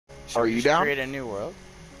Are you down? Create a new world?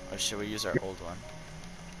 Or should we use our old one?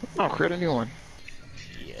 No, create a new one.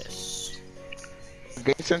 Yes.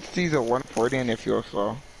 Game sensitivity are 140 and it feels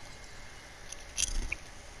slow.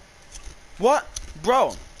 What?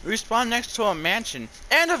 Bro, we spawned next to a mansion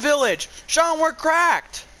and a village! Sean, we're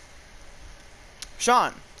cracked!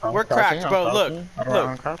 Sean, we're cracked, bro. Look.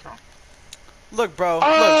 Look, bro.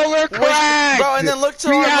 Oh, look. we're cracked! Bro, and then look to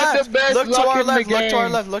our left. Look to our left. Look to our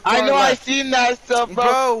left. Look to our left. I know, I seen that stuff, bro.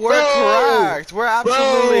 Bro, we're cracked. We're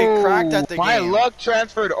absolutely cracked at the game. My luck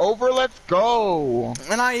transferred over. Let's go.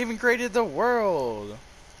 And I even created the world.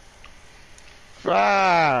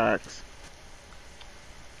 Facts.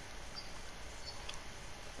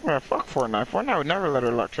 Man, fuck Fortnite. Fortnite would never let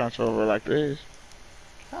her luck transfer over like this.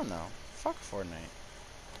 Hell no. Fuck Fortnite.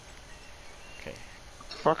 Okay.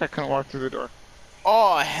 Fuck, I couldn't walk through the door.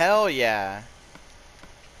 Oh, hell yeah.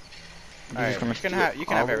 Alright, you can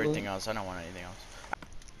have everything else. I don't want anything else.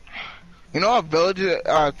 You know how village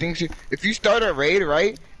thinks if you start a raid,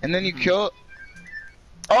 right, and then you kill.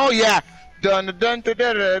 Oh yeah. Dun dun dun dun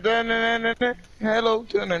dun dun dun dun. Hello.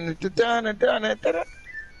 Dun dun dun dun dun dun.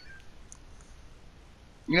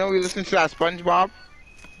 You know we listen to that SpongeBob.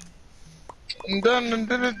 Dun dun dun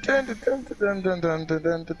dun dun dun dun dun dun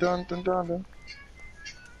dun dun dun dun.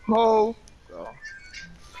 Oh.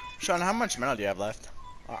 Sean, how much metal do you have left?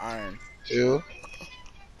 Iron. 2.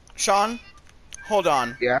 Sean, hold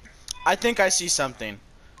on. Yeah. I think I see something.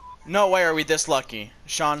 No way are we this lucky.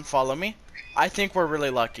 Sean, follow me. I think we're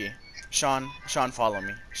really lucky. Sean, follow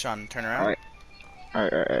me. Sean, turn around.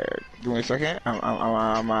 Alright. Give me a second.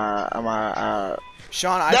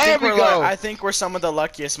 Sean, I think we're some of the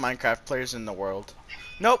luckiest Minecraft players in the world.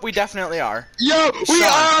 Nope, we definitely are. Yo, we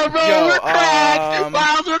are, bro. We're cracked.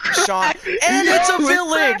 We're cracked. Sean, and it's a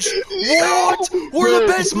village. What? We're the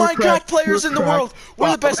best Minecraft players in the world.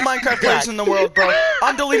 We're the best Minecraft players in the world, bro.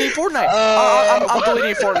 I'm deleting Fortnite. I'm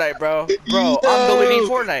deleting Fortnite, bro. I'm deleting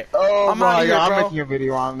Fortnite. I'm out of here, bro. I'm making a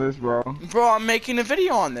video on this, bro. Bro, I'm making a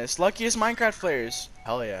video on this. Luckiest Minecraft players.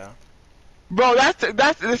 Hell yeah. Bro,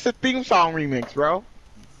 that's a theme song remix, bro.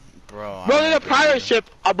 Bro, there's a pirate ship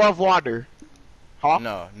above water. Huh?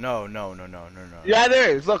 No. Yeah,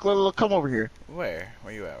 there is. Look, come over here. Where?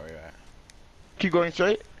 Where you at? Keep going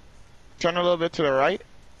straight. Turn a little bit to the right.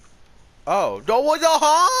 Oh, what the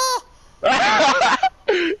huh?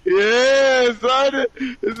 Yeah, son.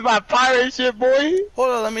 This is my pirate ship, boy.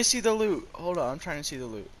 Hold on, let me see the loot. Hold on, I'm trying to see the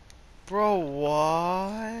loot. Bro,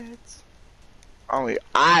 what? Only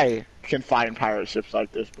I can find pirate ships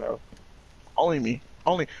like this, bro. Only me.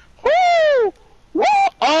 Woo! Woo!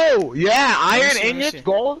 Oh, yeah, iron ingots,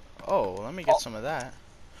 gold. Oh, let me get some of that.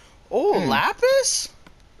 Oh, lapis?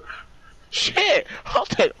 Shit, I'll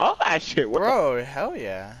take all that shit. Bro, hell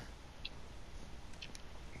yeah.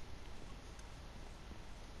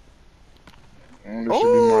 There should be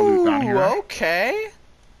more loot down here. Okay.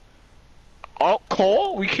 Oh,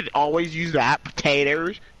 coal. We could always use that.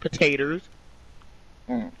 Potatoes.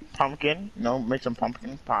 Pumpkin. No, make some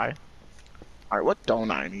pumpkin pie. Alright, what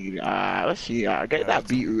don't I need? Let's see. Get that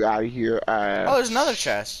beetroot out of here. Oh, there's another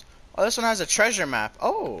chest. Oh, this one has a treasure map.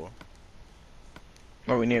 Oh.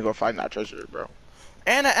 Well, we need to go find that treasure, bro.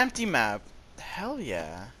 And an empty map. Hell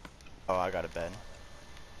yeah. Oh, I got a bed.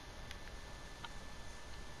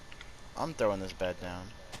 I'm throwing this bed down.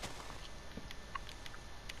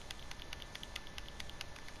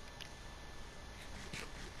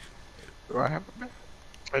 Do I have a bed?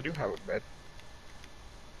 I do have a bed.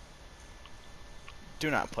 Do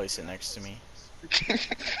not place it next to me.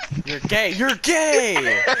 You're gay! You're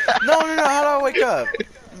gay! No, how do I wake up?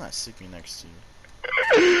 I'm not sleeping next to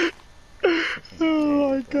you. Oh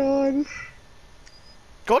my god.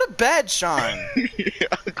 Go to bed, Sean! Yeah,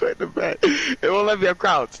 I'm going to bed. It won't let me up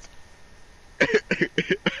crouched.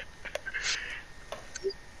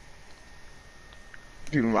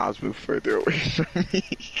 Dude, mouse move further away from me.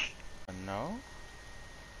 No?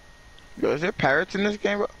 Yo, is there parrots in this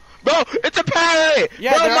game, bro? Bro, it's a parrot!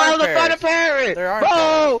 Yeah, bro, there are Miles, found a parrot! There are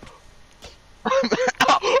bro!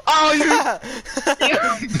 Oh, you...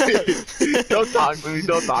 Don't talk to me.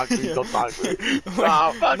 Oh,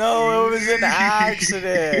 no, it was an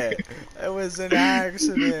accident. It was an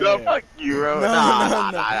accident. No, fuck you, bro. No.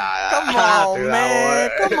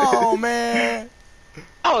 Come on, man.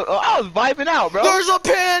 I was vibing out, bro. There's a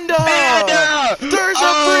panda! There's a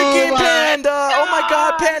freaking panda! God. Oh my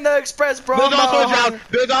god, Panda Express, bro. There's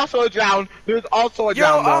also a drown. Yo,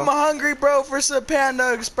 I'm hungry, bro, for some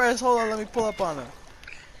Panda Express. Hold on, let me pull up on him.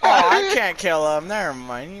 Oh, I can't kill him. Never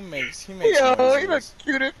mind. He makes Yo, he's the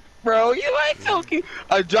cutest, bro. You like so cute.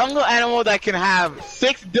 A jungle animal that can have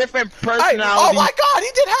 6 different personalities. Oh my god, he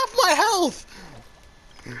did half my health.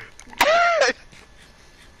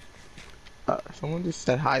 Someone just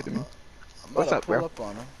said hi to me. I'm What's about up, to pull bro? up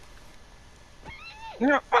on him.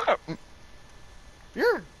 Yeah, what's up?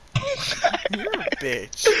 You're a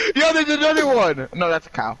bitch. Yo, there's another one. No, that's a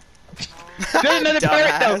cow. There's another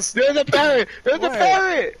parrot though. Dumbass. There's a parrot. There's a What?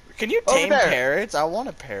 parrot. Can you Over tame there. parrots? I want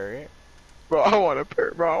a parrot. Bro, I want a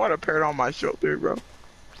parrot. Bro, I want a parrot on my shoulder, bro.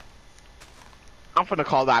 I'm finna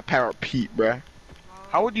call that parrot Pete, bro.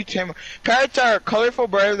 How would you tame? Parrots are colorful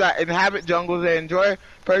birds that inhabit jungles. They enjoy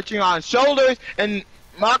perching on shoulders and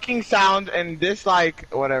mocking sounds and dislike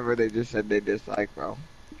whatever they just said they dislike, bro.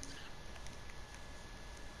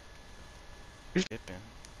 Dipping.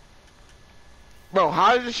 Bro,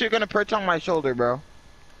 how is this shit gonna perch on my shoulder, bro?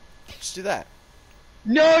 Just do that.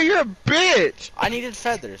 No, you're a bitch! I needed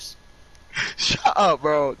feathers. Shut up,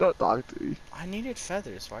 bro. Don't talk to me. I needed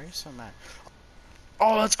feathers. Why are you so mad?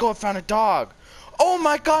 Oh, let's go. I found a dog. Oh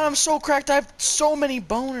my god, I'm so cracked. I have so many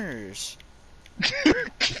boners.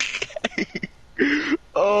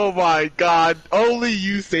 Oh my god. Only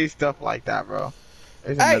you say stuff like that, bro.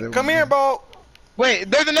 There's Hey, another come one. here, bro.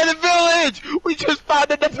 Wait, there's another village! We just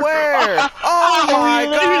found another Where? Oh my we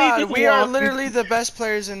literally god, just we are walked. literally the best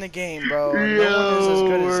players in the game, bro. Yo, No one is as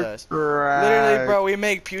good as we're us. cracked. Literally, bro, we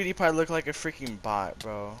make PewDiePie look like a freaking bot,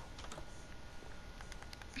 bro.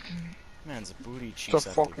 Man's a booty cheeks. It's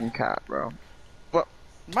a fucking cat, bro.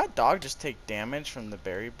 Did my dog just take damage from the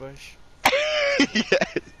berry bush?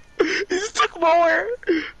 Yes. He just took more.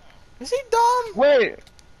 Is he dumb? Wait,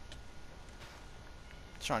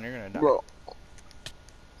 Sean, you're gonna die. bro.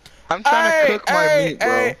 I'm trying to cook my meat,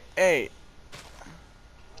 bro. Hey.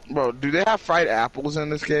 Bro, do they have fried apples in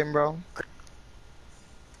this game, bro?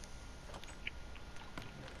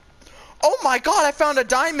 Oh my god, I found a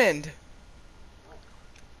diamond!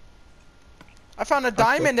 I found a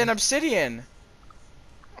diamond in obsidian.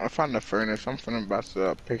 I found the furnace. I'm finna bust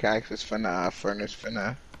the pickaxe. Is finna furnace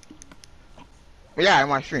finna. Yeah, in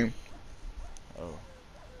my stream. Oh.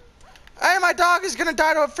 Hey, my dog is gonna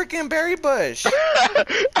die to a freaking berry bush.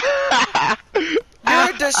 You're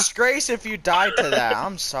a disgrace if you die to that.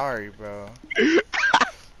 I'm sorry, bro.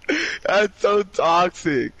 That's so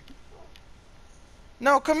toxic.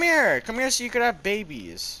 No, come here. Come here so you could have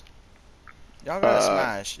babies. Y'all gotta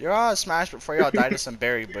smash. Y'all gotta smash before y'all die to some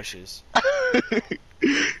berry bushes.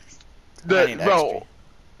 Bro, XP.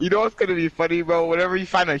 you know what's gonna be funny, bro? Whenever you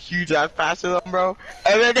find a huge ass patch of them, bro,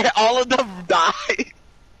 and then all of them die.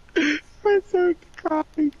 I'm so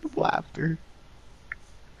crying of laughter.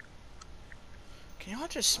 Can y'all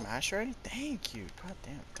just smash already? Thank you. God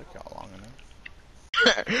damn, it took y'all long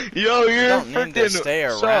enough. Yo, you're don't need freaking to stay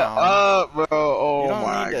shut around. up, bro. Oh You don't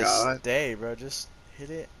my need to god. stay, bro. Just hit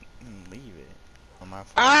it and leave it. On my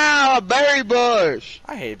phone. Ah, a berry bush.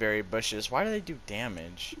 I hate berry bushes. Why do they do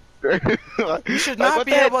damage? You You should not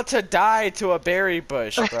be able to die to a berry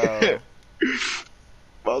bush, bro.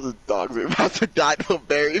 All dogs are about to die to a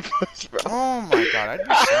berry bush, bro. Oh my god, I'd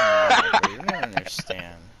be so mad, bro. You don't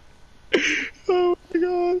understand. Oh my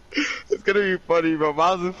god. It's gonna be funny, bro.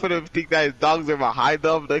 Miles is gonna think that his dogs are behind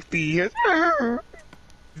them. Next thing he hears,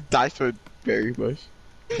 dies to a berry bush.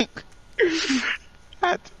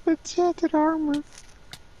 That's enchanted armor.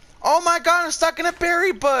 Oh my god, I'm stuck in a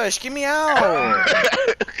berry bush. Get me out.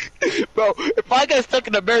 Bro, if I get stuck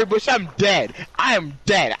in a berry bush, I'm dead. I am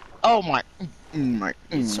dead. Oh my.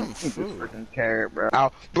 Eat some food. Freaking carrot, bro.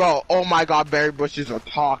 Bro, oh my god, berry bushes are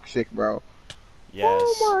toxic, bro. Yes.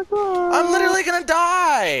 Oh my god. I'm literally gonna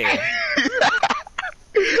die.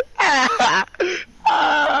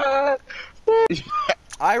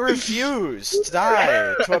 I refuse to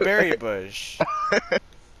die to a berry bush.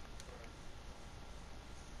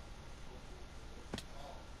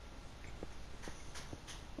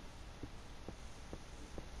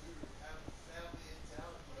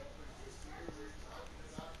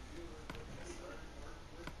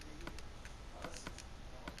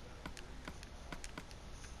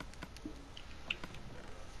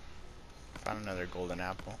 Found another golden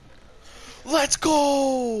apple. Let's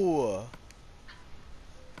go!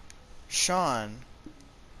 Sean.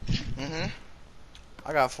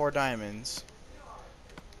 I got 4 diamonds.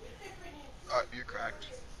 You're correct.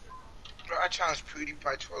 Bro, I challenged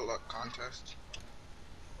PewDiePie to a luck contest.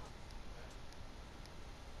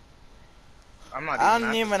 I'm not I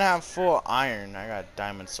don't even have full iron. I got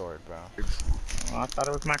diamond sword, bro. Well, I thought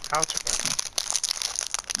it was my couch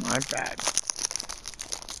button. My bad.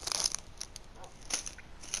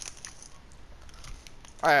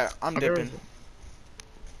 Alright, I'm Okay, dipping.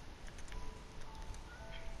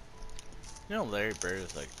 You know Larry Bird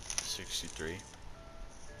is like 63.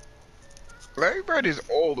 Larry Bird is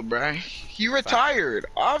old, bruh. He retired,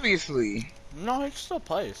 obviously. No, he still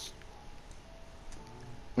plays.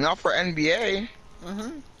 Not for NBA.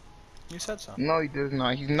 You said so. No, he does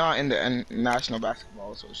not. He's not in the National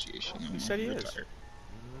Basketball Association. You said he is. Retired.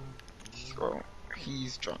 So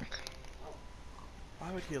he's drunk.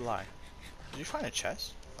 Why would he lie? Did you find a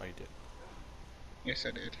chest? Oh, you did. Yes,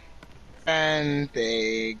 I did. And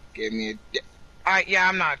they gave me a. Yeah,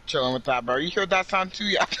 I'm not chilling with that, bro. You heard that sound too?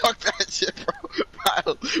 Yeah, fuck that shit, bro.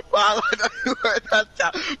 Wow, I know you heard that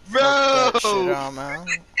sound, bro. Fuck that shit out, man.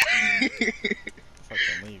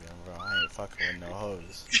 Fucking leaving, bro. I ain't fucking with no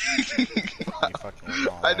hoes. I ain't fucking with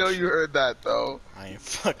all I that know shit. you heard that though. I ain't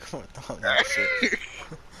fucking with all that shit.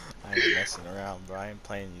 I ain't messing around, bro. I ain't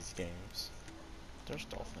playing these games. There's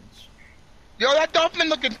dolphins. Yo, that dolphin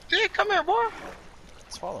looking thick. Come here, boy.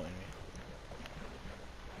 It's following me.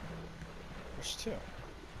 There's two.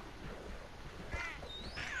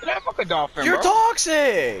 That fucking dolphin, You're bro.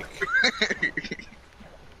 toxic!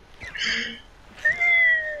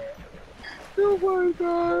 Oh my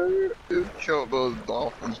god. Just killed those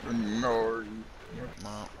dolphins for no reason.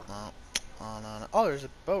 No. Oh, there's a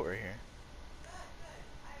boat right here.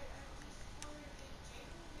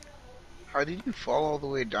 How did you fall all the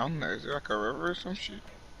way down there? Is there like a river or some shit?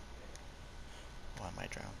 Oh, I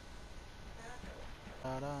might drown.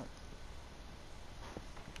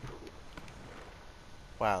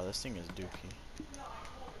 Wow, this thing is dookie.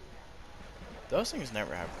 Those things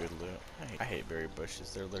never have good loot. I hate berry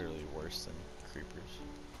bushes. They're literally worse than creepers.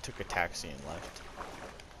 Took a taxi and left.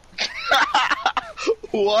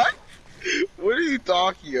 What? What are you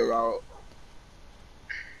talking about?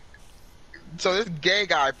 So this gay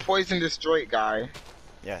guy poisoned this straight guy.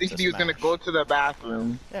 Yeah, Thinking he was gonna go to the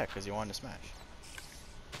bathroom. Yeah, because he wanted to smash.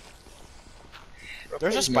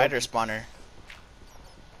 There's a spider spawner.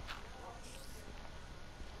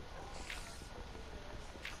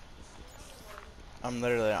 I'm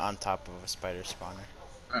literally on top of a spider spawner.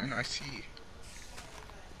 I see.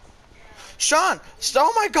 Sean!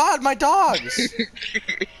 Oh my god, my dogs! Your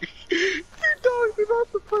dog is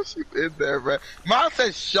not supposed to be in there, bro. Mine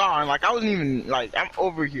says Sean, like I wasn't even, like, I'm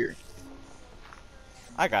over here.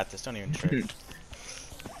 I got this, don't even trip.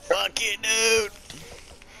 Fuck it, dude!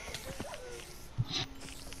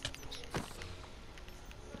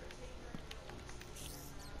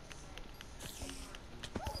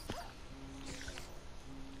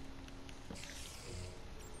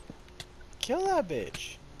 Kill that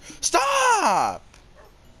bitch. Stop!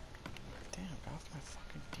 Damn, got off my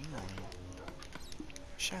fucking thing on you.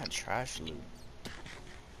 Shit had trash loot.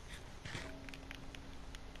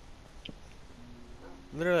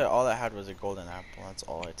 Literally all I had was a golden apple. That's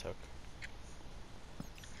all I took.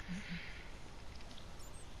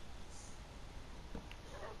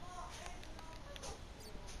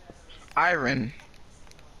 Iron.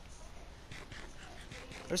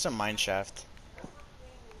 There's a mine shaft.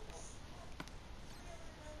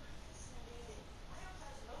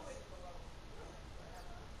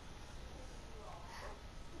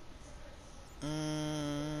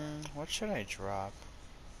 What should I drop?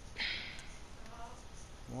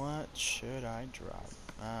 What should I drop?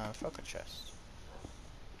 Fuck a chest.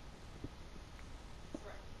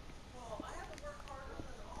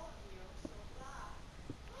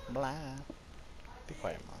 Blah. Be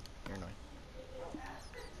quiet, Mom. You're annoying.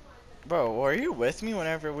 Bro, were you with me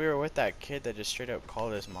whenever we were with that kid that just straight up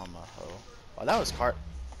called his mama a hoe? Oh, that was Cart.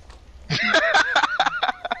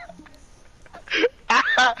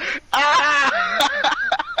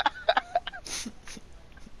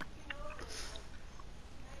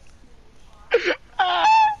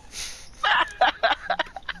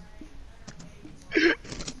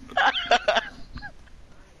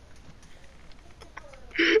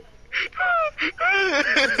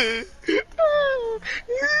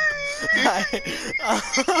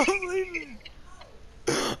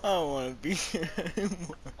 I don't want to be here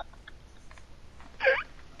anymore.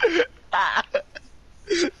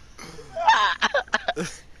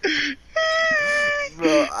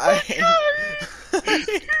 Bro, I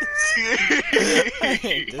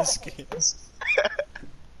hate this game.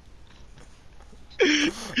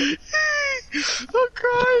 I'm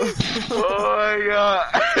crying. Oh my god.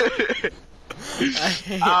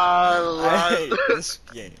 I hate this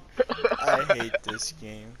game. I hate this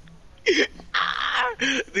game.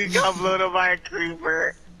 They got blown up by a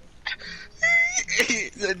creeper.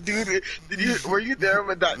 The dude, were you there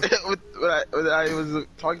when that when I was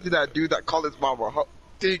talking to that dude that called his mama? I was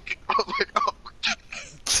like, oh.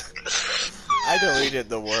 I deleted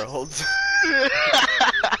the world.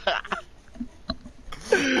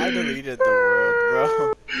 I deleted the world,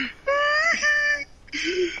 bro.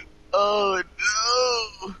 Oh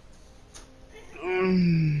no.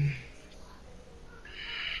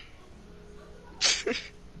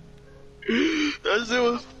 That shit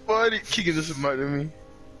was funny. Keegan just murdered me.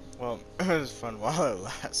 Well, it was fun while it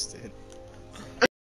lasted.